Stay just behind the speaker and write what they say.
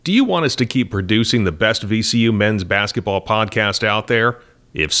Do you want us to keep producing the best VCU men's basketball podcast out there?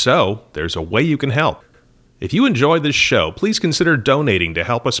 If so, there's a way you can help. If you enjoy this show, please consider donating to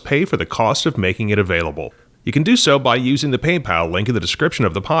help us pay for the cost of making it available. You can do so by using the PayPal link in the description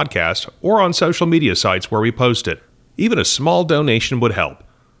of the podcast or on social media sites where we post it. Even a small donation would help.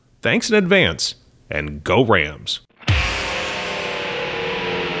 Thanks in advance, and go Rams!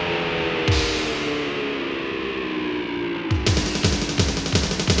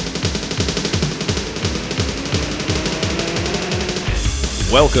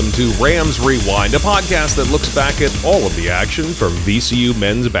 Welcome to Rams Rewind, a podcast that looks back at all of the action from VCU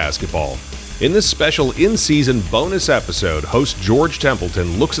men's basketball. In this special in-season bonus episode, host George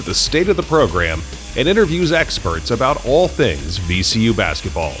Templeton looks at the state of the program and interviews experts about all things VCU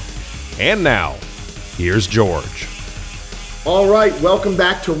basketball. And now, here's George. All right, welcome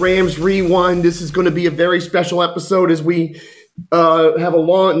back to Rams Rewind. This is going to be a very special episode as we have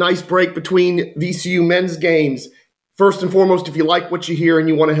a nice break between VCU men's games. First and foremost, if you like what you hear and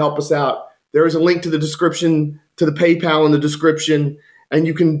you want to help us out, there is a link to the description, to the PayPal in the description, and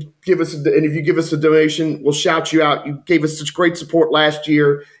you can give us, and if you give us a donation, we'll shout you out. You gave us such great support last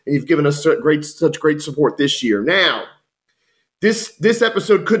year, and you've given us such great support this year. Now, this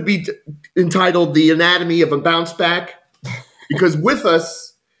episode could be entitled "The Anatomy of a Bounce Back," because with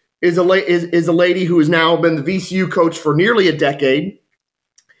us is a lady who has now been the VCU coach for nearly a decade,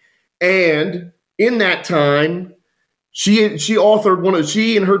 and in that time, She and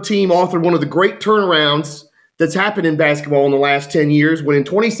her team authored one of the great turnarounds that's happened in basketball in the last 10 years, when in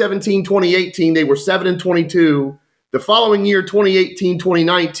 2017-2018 they were 7-22. The following year,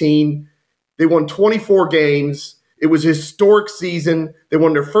 2018-2019, they won 24 games. It was a historic season. They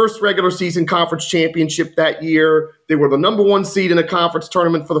won their first regular season conference championship that year. They were the number one seed in a conference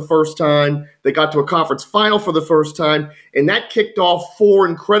tournament for the first time. They got to a conference final for the first time, and that kicked off 4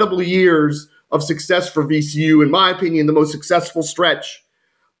 incredible years of success for VCU. In my opinion, the most successful stretch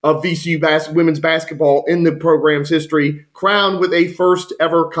of VCU women's basketball in the program's history, crowned with a first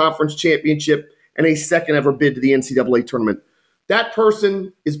ever conference championship and a second ever bid to the NCAA tournament. That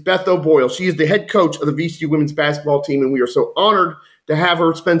person is Beth O'Boyle. She is the head coach of the VCU women's basketball team, and we are so honored to have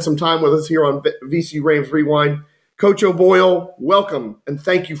her spend some time with us here on VCU Rams Rewind. Coach O'Boyle, welcome, and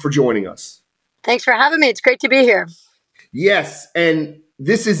thank you for joining us. Thanks for having me. It's great to be here. Yes, and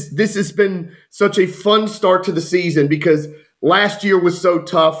This has been such a fun start to the season because last year was so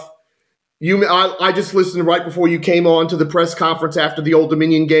tough. I just listened right before you came on to the press conference after the Old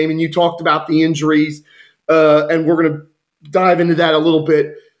Dominion game, and you talked about the injuries, and we're going to dive into that a little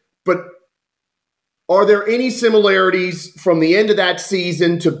bit. But are there any similarities from the end of that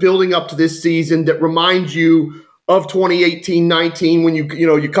season to building up to this season that remind you of 2018-19 when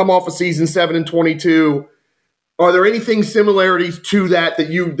you come off a season 7-22? Are there anything similarities to that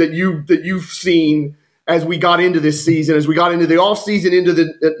you've seen as we got into this season, as we got into the off season, into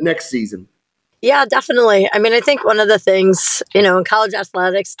the next season? Yeah, definitely. I mean, I think one of the things, in college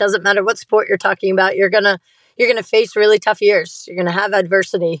athletics, doesn't matter what sport you're talking about, you're gonna face really tough years. You're gonna have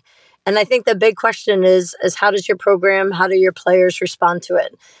adversity. And I think the big question is how does your program, how do your players respond to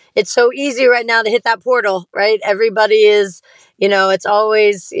it? It's so easy right now to hit that portal, right? Everybody is, it's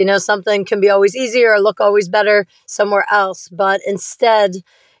always, something can be always easier or look always better somewhere else. But instead,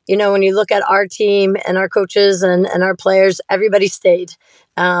 when you look at our team and our coaches and our players, everybody stayed.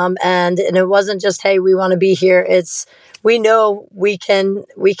 And it wasn't just, hey, we want to be here. It's, we know we can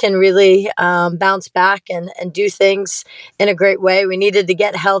really bounce back and do things in a great way. We needed to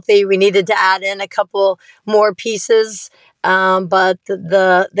get healthy. We needed to add in a couple more pieces. But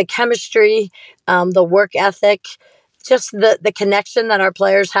the chemistry, the work ethic, just the connection that our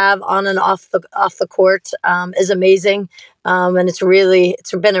players have on and off the court is amazing. And it's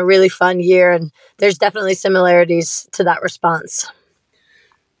been a really fun year, and there's definitely similarities to that response.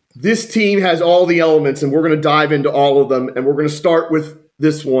 This team has all the elements, and we're going to dive into all of them. And we're going to start with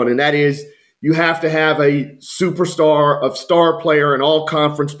this one, and that is you have to have a superstar, a star player, an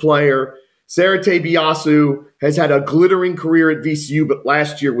all-conference player. Sarate Biasu has had a glittering career at VCU, but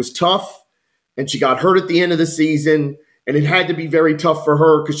last year was tough, and she got hurt at the end of the season, and it had to be very tough for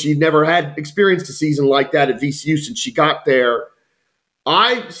her because she never had experienced a season like that at VCU since she got there.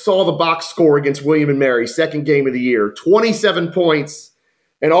 I saw the box score against William & Mary, second game of the year, 27 points,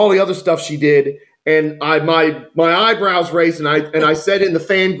 and all the other stuff she did, and my eyebrows raised, and I said in the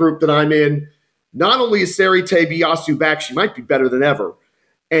fan group that I'm in, not only is Sarate Biasu back, she might be better than ever.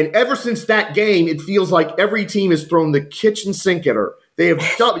 And ever since that game, it feels like every team has thrown the kitchen sink at her. They have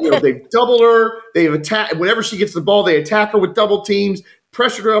they've doubled her. They've attacked whenever she gets the ball. They attack her with double teams,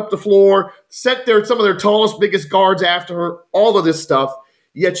 pressured her up the floor, set some of their tallest, biggest guards after her. All of this stuff.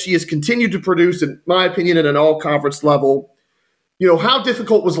 yet she has continued to produce, in my opinion, at an all-conference level. How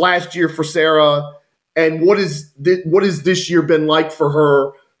difficult was last year for Sarah, and what is this year been like for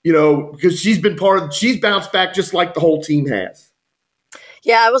her? Because she's bounced back just like the whole team has.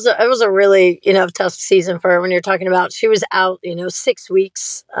 Yeah, it was a really tough season for her. When you're talking about, she was out 6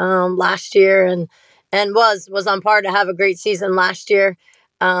 weeks last year, and was on par to have a great season last year.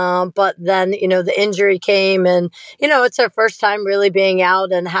 But then the injury came, and it's her first time really being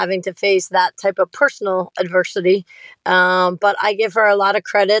out and having to face that type of personal adversity. But I give her a lot of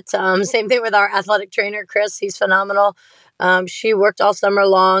credit. Same thing with our athletic trainer, Chris. He's phenomenal. She worked all summer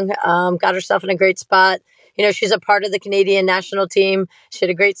long, got herself in a great spot. She's a part of the Canadian national team. She had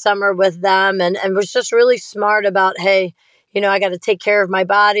a great summer with them, and was just really smart about, hey, I got to take care of my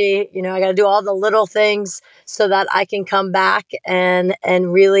body. I got to do all the little things so that I can come back and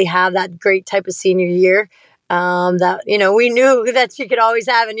really have that great type of senior year that, we knew that she could always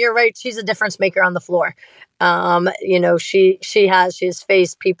have. And you're right. She's a difference maker on the floor. She has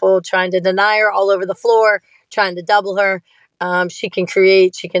faced people trying to deny her all over the floor, trying to double her. She can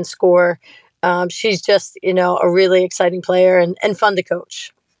create, she can score. She's just, a really exciting player and fun to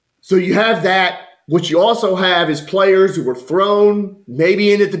coach. So you have that. What you also have is players who were thrown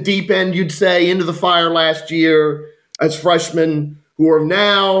maybe in at the deep end, you'd say, into the fire last year as freshmen, who are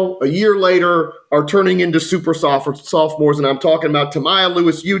now, a year later, are turning into super sophomores. And I'm talking about Tamaya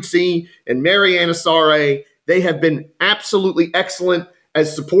Lewis-Utsi and Mariana Sare. They have been absolutely excellent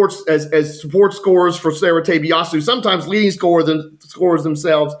as support scorers for Sarah Tabiasu, sometimes leading scorers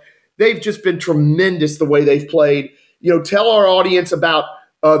themselves. They've just been tremendous the way they've played. Tell our audience about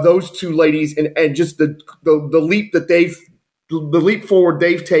those two ladies and just the leap that the leap forward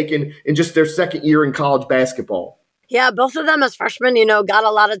they've taken in just their second year in college basketball. Yeah, both of them as freshmen, got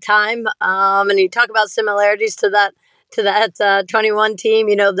a lot of time. And you talk about similarities to that 21 team.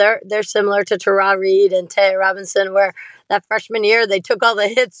 They're similar to Tara Reid and Taya Robinson, where that freshman year they took all the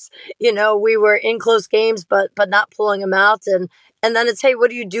hits. We were in close games, but not pulling them out. And then it's, hey,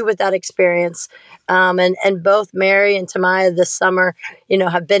 what do you do with that experience? And both Mary and Tamaya this summer,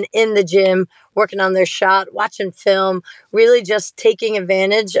 have been in the gym, working on their shot, watching film, really just taking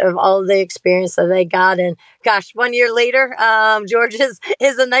advantage of all of the experience that they got. And gosh, 1 year later, George is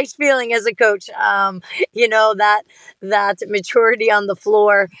a nice feeling as a coach. That maturity on the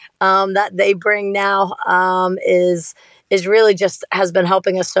floor that they bring now is really just has been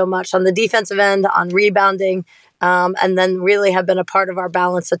helping us so much on the defensive end, on rebounding. And then really have been a part of our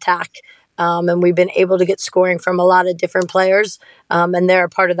balanced attack. And we've been able to get scoring from a lot of different players, and they're a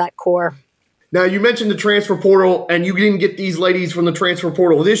part of that core. Now, you mentioned the transfer portal, and you didn't get these ladies from the transfer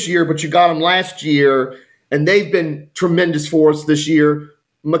portal this year, but you got them last year, and they've been tremendous for us this year.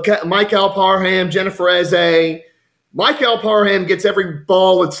 Michael Parham, Jennifer Eze. Michael Parham gets every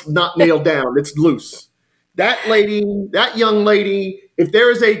ball that's not nailed down. It's loose. That young lady, if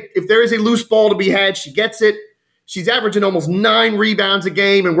there is a loose ball to be had, she gets it. She's averaging almost 9 rebounds a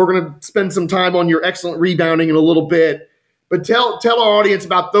game, and we're going to spend some time on your excellent rebounding in a little bit. But tell our audience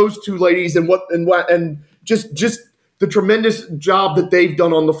about those two ladies and just the tremendous job that they've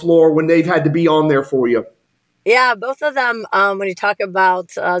done on the floor when they've had to be on there for you. Yeah, both of them. When you talk about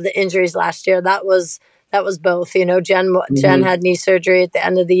the injuries last year, that was both. Jen had knee surgery at the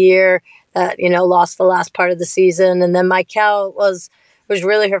end of the year. Lost the last part of the season, and then Michael was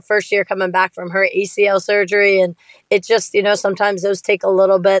really her first year coming back from her ACL surgery. And it just, sometimes those take a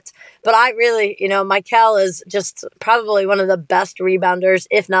little bit. But I really, Michael is just probably one of the best rebounders,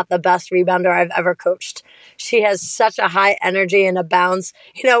 if not the best rebounder I've ever coached. She has such a high energy and a bounce.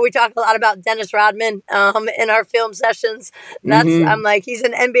 We talk a lot about Dennis Rodman in our film sessions. I'm like, he's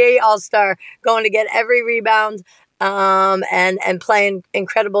an NBA All-Star going to get every rebound and playing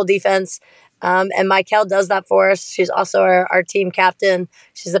incredible defense. And Michael does that for us. She's also our team captain.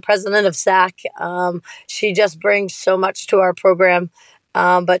 She's the president of SAC. She just brings so much to our program.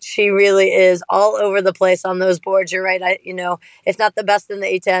 But she really is all over the place on those boards. You're right. If not the best in the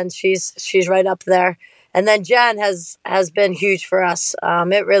A10, she's right up there. And then Jen has been huge for us.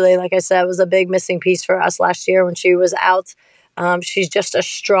 It really, like I said, was a big missing piece for us last year when she was out. She's just a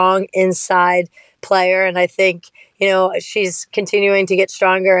strong inside player. And I think, she's continuing to get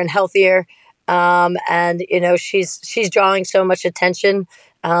stronger and healthier. And she's drawing so much attention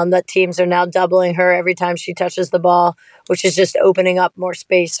that teams are now doubling her every time she touches the ball, which is just opening up more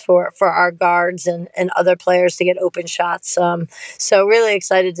space for our guards and other players to get open shots. So really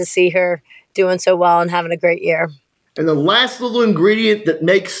excited to see her doing so well and having a great year. And the last little ingredient that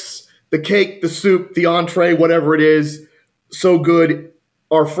makes the cake, the soup, the entree, whatever it is, so good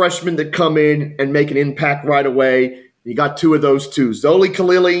are freshmen that come in and make an impact right away. You got two of those two, Zoli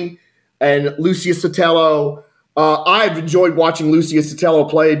Khalili and Lucia Sotelo. I've enjoyed watching Lucia Sotelo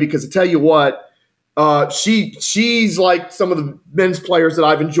play because I tell you what, she's like some of the men's players that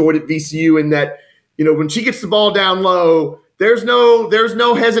I've enjoyed at VCU in that, when she gets the ball down low, there's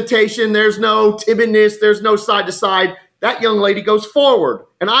no hesitation, there's no timidness, there's no side to side. That young lady goes forward,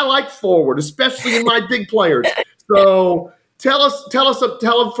 and I like forward, especially in my big players. So tell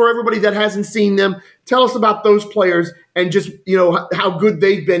for everybody that hasn't seen them, tell us about those players and just how good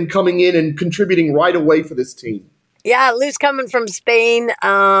they've been coming in and contributing right away for this team. Yeah, Lou's coming from Spain,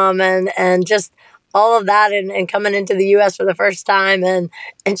 and just all of that, and coming into the U.S. for the first time, and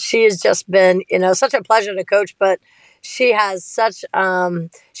she has just been such a pleasure to coach. But she has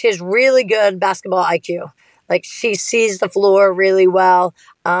she has really good basketball IQ. Like, she sees the floor really well.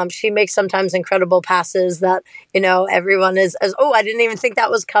 She makes sometimes incredible passes that, everyone is, oh, I didn't even think that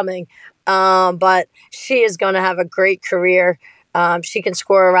was coming. But she is going to have a great career. She can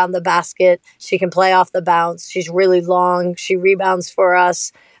score around the basket. She can play off the bounce. She's really long. She rebounds for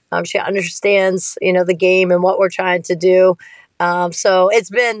us. She understands, the game and what we're trying to do. So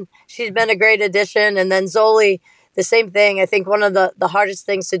she's been a great addition. And then Zoli, the same thing. I think one of the hardest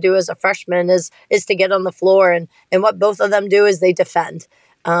things to do as a freshman is to get on the floor. And what both of them do is they defend.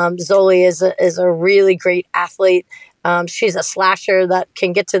 Zoli is a really great athlete. She's a slasher that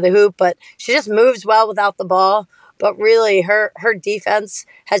can get to the hoop, but she just moves well without the ball. But really, her defense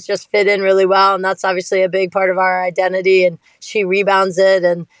has just fit in really well. And that's obviously a big part of our identity. And she rebounds it.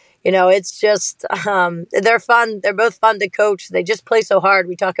 And, it's just, they're fun. They're both fun to coach. They just play so hard.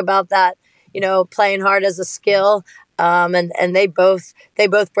 We talk about that, playing hard as a skill. And they both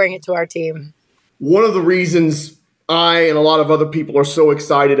bring it to our team. One of the reasons I and a lot of other people are so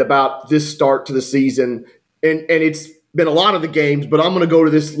excited about this start to the season, and it's been a lot of the games, but I'm going to go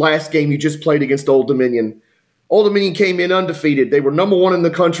to this last game you just played against Old Dominion. Old Dominion came in undefeated. They were number 1 in the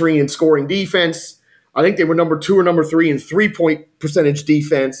country in scoring defense. I think they were number 2 or number 3 in three-point percentage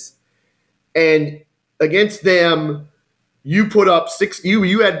defense. And against them, you put up six.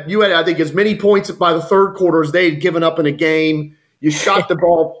 You had I think as many points by the third quarter as they had given up in a game. You shot the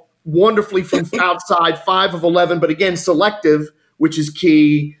ball wonderfully from outside, 5 of 11, but again selective, which is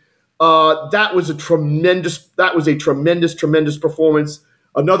key. That was a tremendous performance.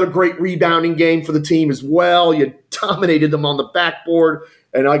 Another great rebounding game for the team as well. You dominated them on the backboard,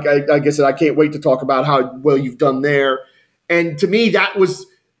 and like I said, I can't wait to talk about how well you've done there. And to me,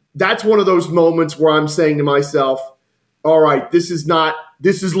 that's one of those moments where I'm saying to myself, all right, this is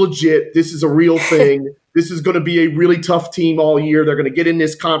legit. This is a real thing. This is going to be a really tough team all year. They're going to get in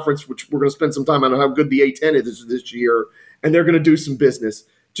this conference, which we're going to spend some time on how good the A10 is this year, and they're going to do some business.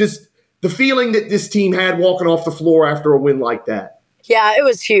 Just the feeling that this team had walking off the floor after a win like that. Yeah, it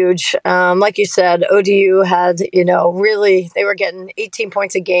was huge. Like you said, ODU had, really, they were getting 18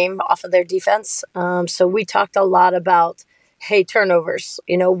 points a game off of their defense. So we talked a lot about, hey, turnovers.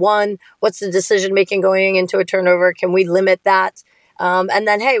 One, what's the decision-making going into a turnover? Can we limit that? And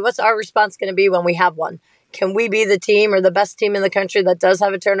then, hey, what's our response going to be when we have one? Can we be the team or the best team in the country that does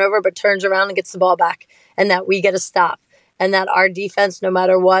have a turnover but turns around and gets the ball back, and that we get a stop, and that our defense, no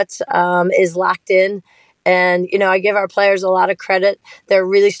matter what, is locked in? And, I give our players a lot of credit. They're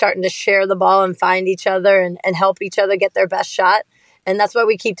really starting to share the ball and find each other and help each other get their best shot. And that's why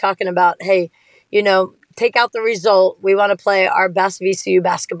we keep talking about, hey, take out the result. We want to play our best VCU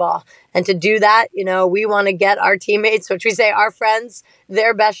basketball. And to do that, we want to get our teammates, which we say our friends,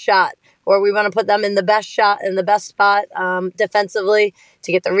 their best shot. Or we want to put them in the best shot, in the best spot defensively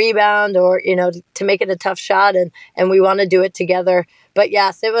to get the rebound or, to make it a tough shot. And we want to do it together. But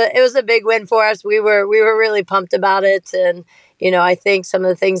yes, it was a big win for us. We were really pumped about it. And, I think some of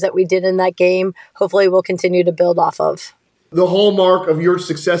the things that we did in that game, hopefully we'll continue to build off of. The hallmark of your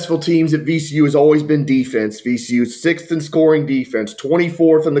successful teams at VCU has always been defense. VCU 6th in scoring defense,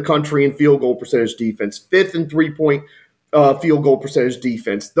 24th in the country in field goal percentage defense, 5th in three-point field goal percentage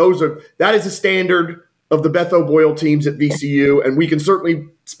defense. That is a standard of the Beth O'Boyle teams at VCU, and we can certainly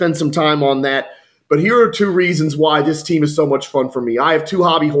spend some time on that. But here are 2 reasons why this team is so much fun for me. I have 2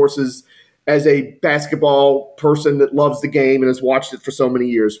 hobby horses as a basketball person that loves the game and has watched it for so many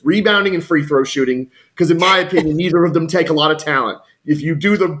years. Rebounding and free throw shooting, because in my opinion, neither of them take a lot of talent. If you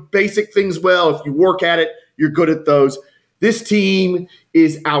do the basic things well, if you work at it, you're good at those. This team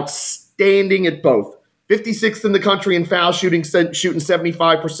is outstanding at both. 56th in the country in foul shooting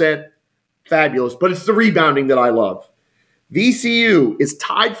 75%. Fabulous. But it's the rebounding that I love. VCU is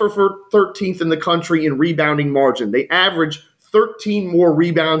tied for 13th in the country in rebounding margin. They average 13 more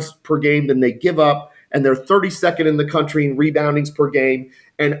rebounds per game than they give up, and they're 32nd in the country in reboundings per game.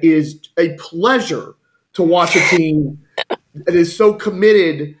 And it is a pleasure to watch a team that is so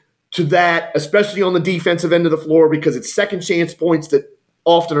committed to that, especially on the defensive end of the floor, because it's second chance points that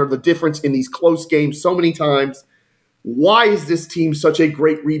often are the difference in these close games so many times. Why is this team such a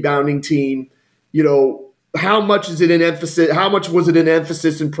great rebounding team? You know, how much is it an emphasis? How much was it an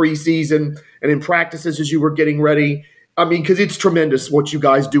emphasis in preseason and in practices as you were getting ready? I mean, because it's tremendous what you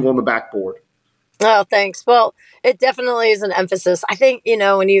guys do on the backboard. Oh, thanks. Well, it definitely is an emphasis. I think,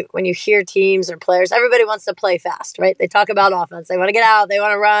 when you hear teams or players, everybody wants to play fast, right? They talk about offense. They want to get out. They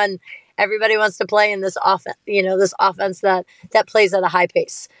want to run. Everybody wants to play in this offense, this offense that plays at a high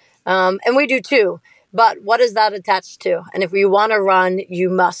pace. And we do too. But what is that attached to? And if you want to run, you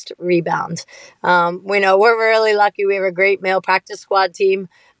must rebound. We know we're really lucky. We have a great male practice squad team.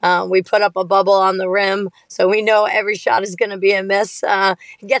 We put up a bubble on the rim, so we know every shot is going to be a miss.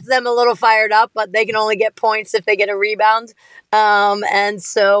 It gets them a little fired up, but they can only get points if they get a rebound. And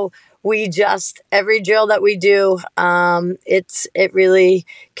so we just, every drill that we do, it really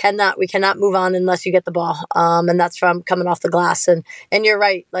we cannot move on unless you get the ball. And that's from coming off the glass. And you're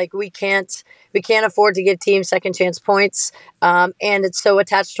right. Like we can't afford to give teams second chance points. And it's so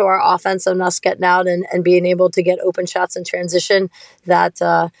attached to our offense and us getting out and being able to get open shots in transition that,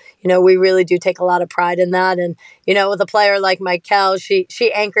 we really do take a lot of pride in that. And, with a player like Michael,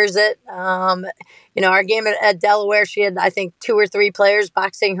 she anchors it. Our game at Delaware, she had, I think, 2 or 3 players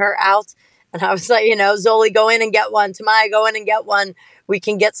boxing her out. And I was like, Zoli, go in and get one. Tamaya, go in and get one. We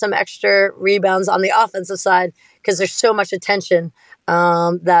can get some extra rebounds on the offensive side because there's so much attention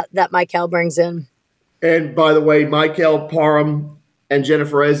that Michael brings in. And by the way, Michael Parham and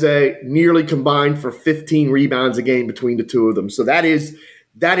Jennifer Eze nearly combined for 15 rebounds a game between the two of them. So that is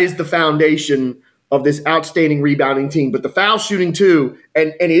the foundation of this outstanding rebounding team. But the foul shooting too,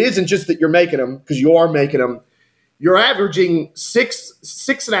 and it isn't just that you're making them, because you are making them. You're averaging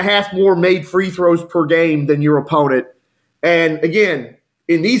 6.5 more made free throws per game than your opponent. And again,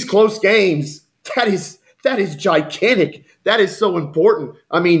 in these close games, that is gigantic. That is so important.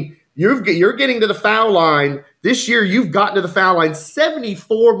 I mean, you're getting to the foul line. This year, you've gotten to the foul line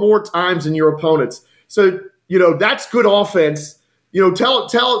 74 more times than your opponents. So, that's good offense.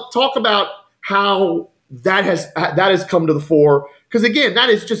 Talk about how that has come to the fore. Because again,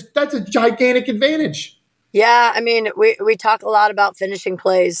 that's a gigantic advantage. Yeah, I mean, we talk a lot about finishing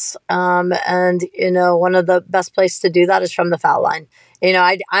plays, and one of the best places to do that is from the foul line.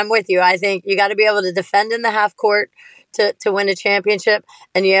 I'm with you. I think you got to be able to defend in the half court to win a championship,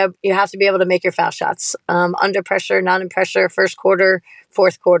 and you have to be able to make your foul shots under pressure, not in pressure, first quarter,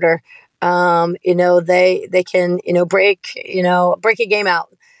 fourth quarter. They can break a game out.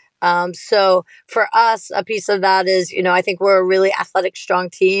 So for us, a piece of that is, I think we're a really athletic, strong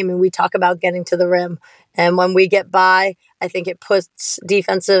team, and we talk about getting to the rim. And when we get by, I think it puts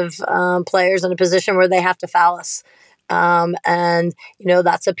defensive players in a position where they have to foul us. And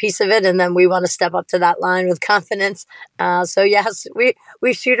that's a piece of it. And then we want to step up to that line with confidence. So yes,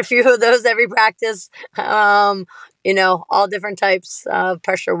 we shoot a few of those every practice. All different types of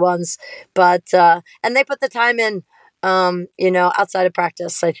pressure ones, but and they put the time in. Outside of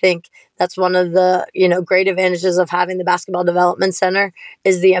practice. I think that's one of the, great advantages of having the basketball development center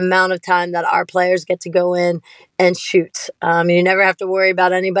is the amount of time that our players get to go in and shoot. You never have to worry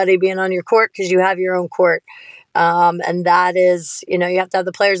about anybody being on your court because you have your own court. And that is, you have to have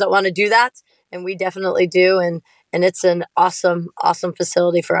the players that want to do that. And we definitely do. And it's an awesome, awesome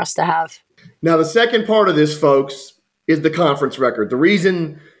facility for us to have. Now, the second part of this, folks, is the conference record. The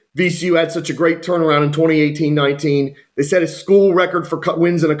reason VCU had such a great turnaround in 2018-19. They set a school record for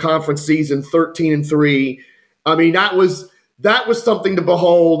wins in a conference season, 13-3. I mean, that was something to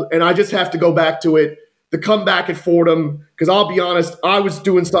behold, and I just have to go back to it. The comeback at Fordham, because I'll be honest, I was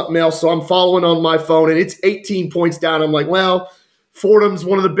doing something else, so I'm following on my phone, and it's 18 points down. I'm like, well, Fordham's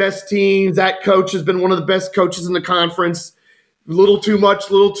one of the best teams. That coach has been one of the best coaches in the conference. A little too much,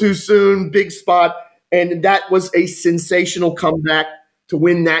 a little too soon, big spot. And that was a sensational comeback to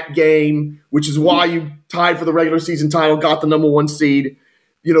win that game, which is why you tied for the regular season title, got the number 1 seed.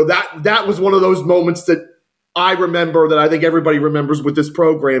 That was one of those moments that I remember, that I think everybody remembers with this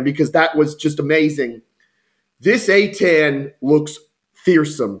program, because that was just amazing. This A10 looks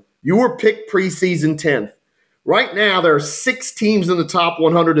fearsome. You were picked preseason 10th. Right now, there are 6 teams in the top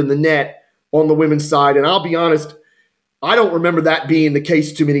 100 in the net on the women's side, and I'll be honest, I don't remember that being the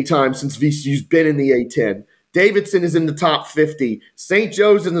case too many times since VCU's been in the A10. Davidson is in the top 50. St.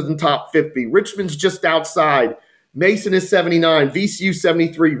 Joe's is in the top 50. Richmond's just outside. Mason is 79. VCU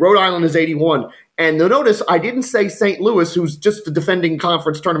 73. Rhode Island is 81. And notice I didn't say St. Louis, who's just the defending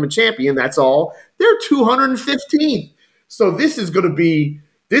conference tournament champion. That's all. They're 215th. So this is going to be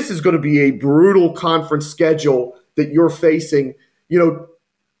this is going to be a brutal conference schedule that you're facing.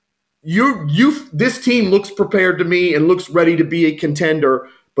 This team looks prepared to me and looks ready to be a contender,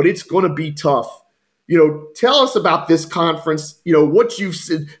 but it's going to be tough. Tell us about this conference, what you've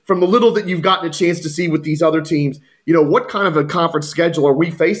seen from the little that you've gotten a chance to see with these other teams. What kind of a conference schedule are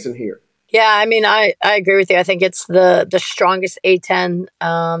we facing here? Yeah, I mean, I agree with you. I think it's the strongest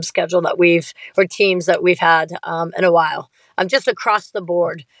A10 schedule or teams that we've had in a while. Just across the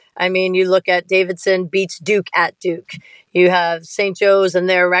board. I mean, you look at Davidson beats Duke at Duke. You have St. Joe's and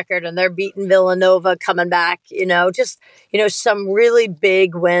their record, and they're beating Villanova coming back. Some really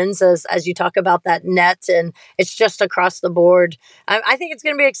big wins as you talk about that net, and it's just across the board. I think it's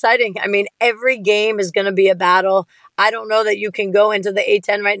going to be exciting. I mean, every game is going to be a battle. I don't know that you can go into the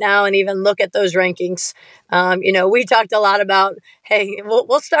A10 right now and even look at those rankings. We talked a lot about, hey,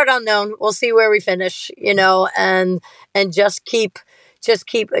 we'll start unknown. We'll see where we finish, and just keep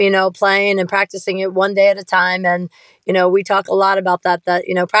playing and practicing it one day at a time. And, we talk a lot about that,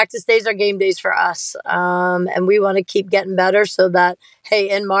 practice days are game days for us. And we want to keep getting better so that, hey,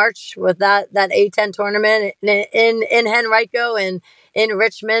 in March with that A10 tournament in Henrico and in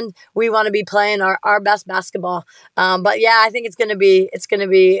Richmond, we want to be playing our best basketball. But yeah, I think it's going to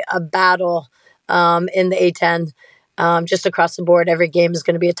be a battle in the A10 just across the board. Every game is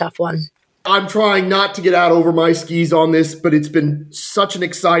going to be a tough one. I'm trying not to get out over my skis on this, but it's been such an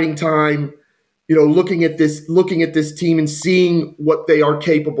exciting time, looking at this team and seeing what they are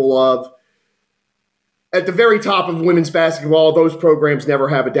capable of. At the very top of women's basketball, those programs never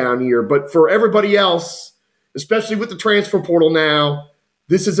have a down year. But for everybody else, especially with the transfer portal now,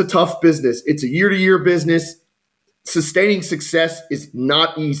 this is a tough business. It's a year-to-year business. Sustaining success is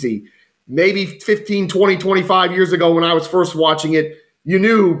not easy. Maybe 15, 20, 25 years ago when I was first watching it, you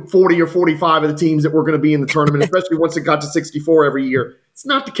knew 40 or 45 of the teams that were going to be in the tournament, especially once it got to 64 every year. It's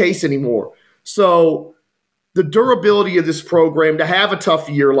not the case anymore. So the durability of this program, to have a tough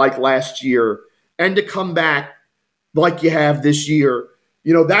year like last year and to come back like you have this year,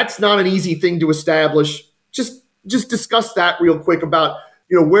 that's not an easy thing to establish. Just discuss that real quick about,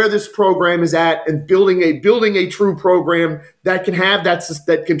 where this program is at and building a true program that can have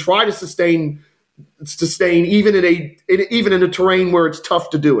that can try to sustain even in a terrain where it's tough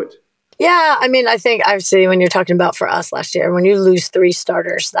to do it. Yeah, I mean, I think obviously when you're talking about for us last year, when you lose 3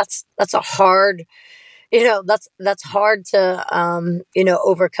 starters, that's a hard, that's hard to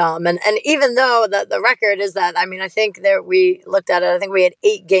overcome. And even though the record is that, I mean, I think we looked at it. I think we had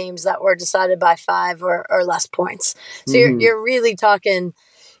 8 games that were decided by 5 or less points. So you're really talking.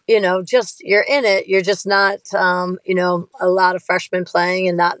 Just you're in it. You're just not, a lot of freshmen playing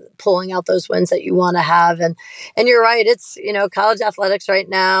and not pulling out those wins that you want to have. And you're right. It's, college athletics right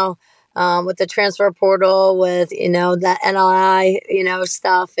now with the transfer portal, with, the NLI,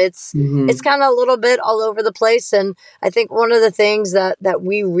 stuff. It's kind of a little bit all over the place. And I think one of the things that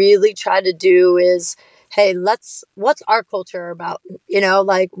we really try to do is, hey, what's our culture about?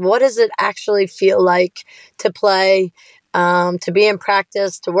 What does it actually feel like to play? To be in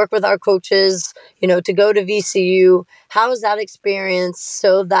practice, to work with our coaches, to go to VCU. How is that experience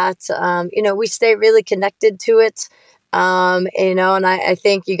so that, we stay really connected to it? And I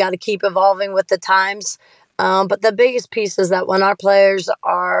think you got to keep evolving with the times. But the biggest piece is that when our players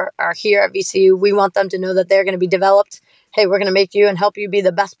are here at VCU, we want them to know that they're going to be developed. Hey, we're going to make you and help you be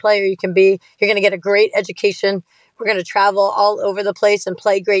the best player you can be. You're going to get a great education. We're going to travel all over the place and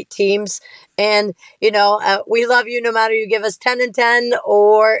play great teams. And, we love you no matter you give us 10 and 10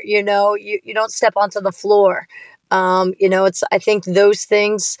 or, you don't step onto the floor. I think those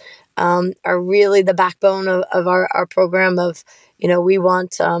things are really the backbone of our program of, we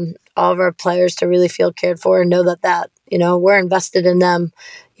want all of our players to really feel cared for and know that, we're invested in them,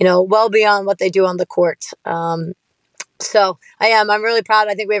 well beyond what they do on the court. So I'm really proud.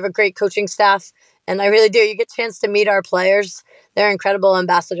 I think we have a great coaching staff. And I really do. You get a chance to meet our players. They're incredible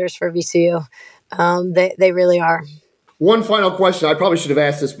ambassadors for VCU. They really are. One final question. I probably should have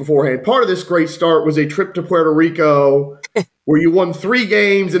asked this beforehand. Part of this great start was a trip to Puerto Rico where you won 3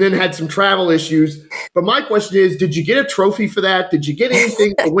 games and then had some travel issues. But my question is, did you get a trophy for that? Did you get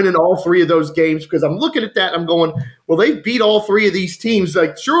anything for winning all 3 of those games? Because I'm looking at that and I'm going, well, they beat all 3 of these teams.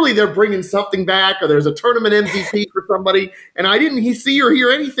 Like, surely they're bringing something back, or there's a tournament MVP for somebody. And I didn't see or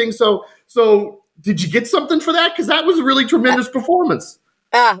hear anything. So did you get something for that? Because that was a really tremendous performance.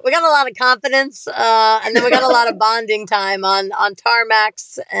 We got a lot of confidence, and then we got a lot of bonding time on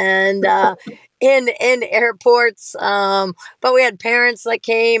tarmacs and in airports. But we had parents that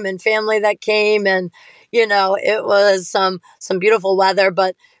came and family that came, and it was some beautiful weather.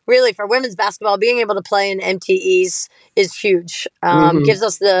 But really for women's basketball, being able to play in MTEs is huge. Gives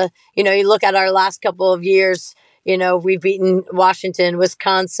us you look at our last couple of years, we've beaten Washington,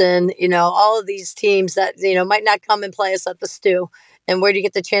 Wisconsin, all of these teams that, might not come and play us at the Stew. And where do you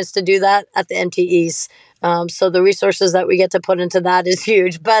get the chance to do that? At the MTEs. So the resources that we get to put into that is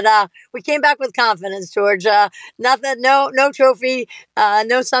huge. But we came back with confidence, George. No trophy,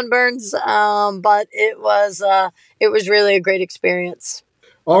 no sunburns, but it was really a great experience.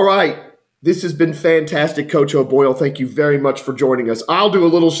 All right. This has been fantastic, Coach O'Boyle. Thank you very much for joining us. I'll do a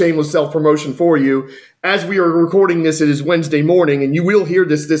little shameless self-promotion for you. As we are recording this, it is Wednesday morning, and you will hear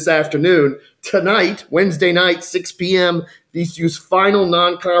this afternoon. Tonight, Wednesday night, 6 p.m., VCU's final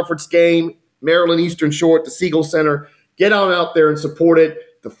non-conference game, Maryland Eastern Shore at the Siegel Center. Get out there and support it.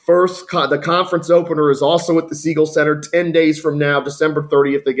 The conference opener is also at the Siegel Center 10 days from now, December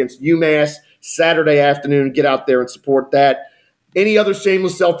 30th against UMass, Saturday afternoon. Get out there and support that. Any other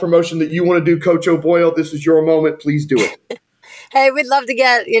shameless self-promotion that you want to do, Coach O'Boyle? This is your moment. Please do it. Hey, we'd love to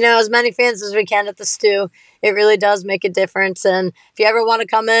get, as many fans as we can at the Stew. It really does make a difference. And if you ever want to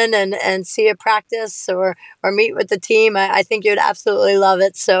come in and see a practice or meet with the team, I think you'd absolutely love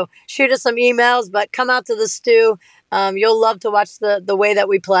it. So shoot us some emails, but come out to the Stew. You'll love to watch the way that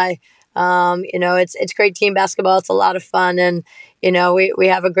we play. It's great team basketball. It's a lot of fun. And, we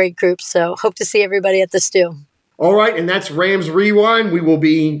have a great group. So hope to see everybody at the Stew. All right, and that's Rams Rewind. We will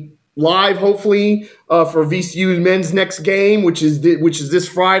be live, hopefully, for VCU men's next game, which is this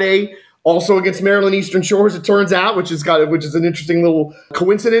Friday, also against Maryland Eastern Shore, as it turns out, which is an interesting little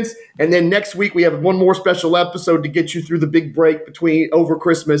coincidence. And then next week we have one more special episode to get you through the big break over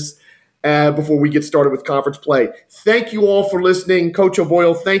Christmas before we get started with conference play. Thank you all for listening. Coach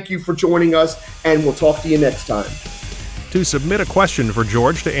O'Boyle, thank you for joining us, and we'll talk to you next time. To submit a question for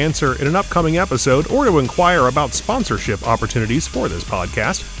George to answer in an upcoming episode or to inquire about sponsorship opportunities for this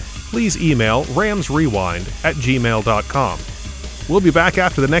podcast, please email ramsrewind@gmail.com. We'll be back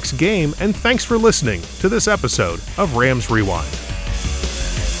after the next game, and thanks for listening to this episode of Rams Rewind.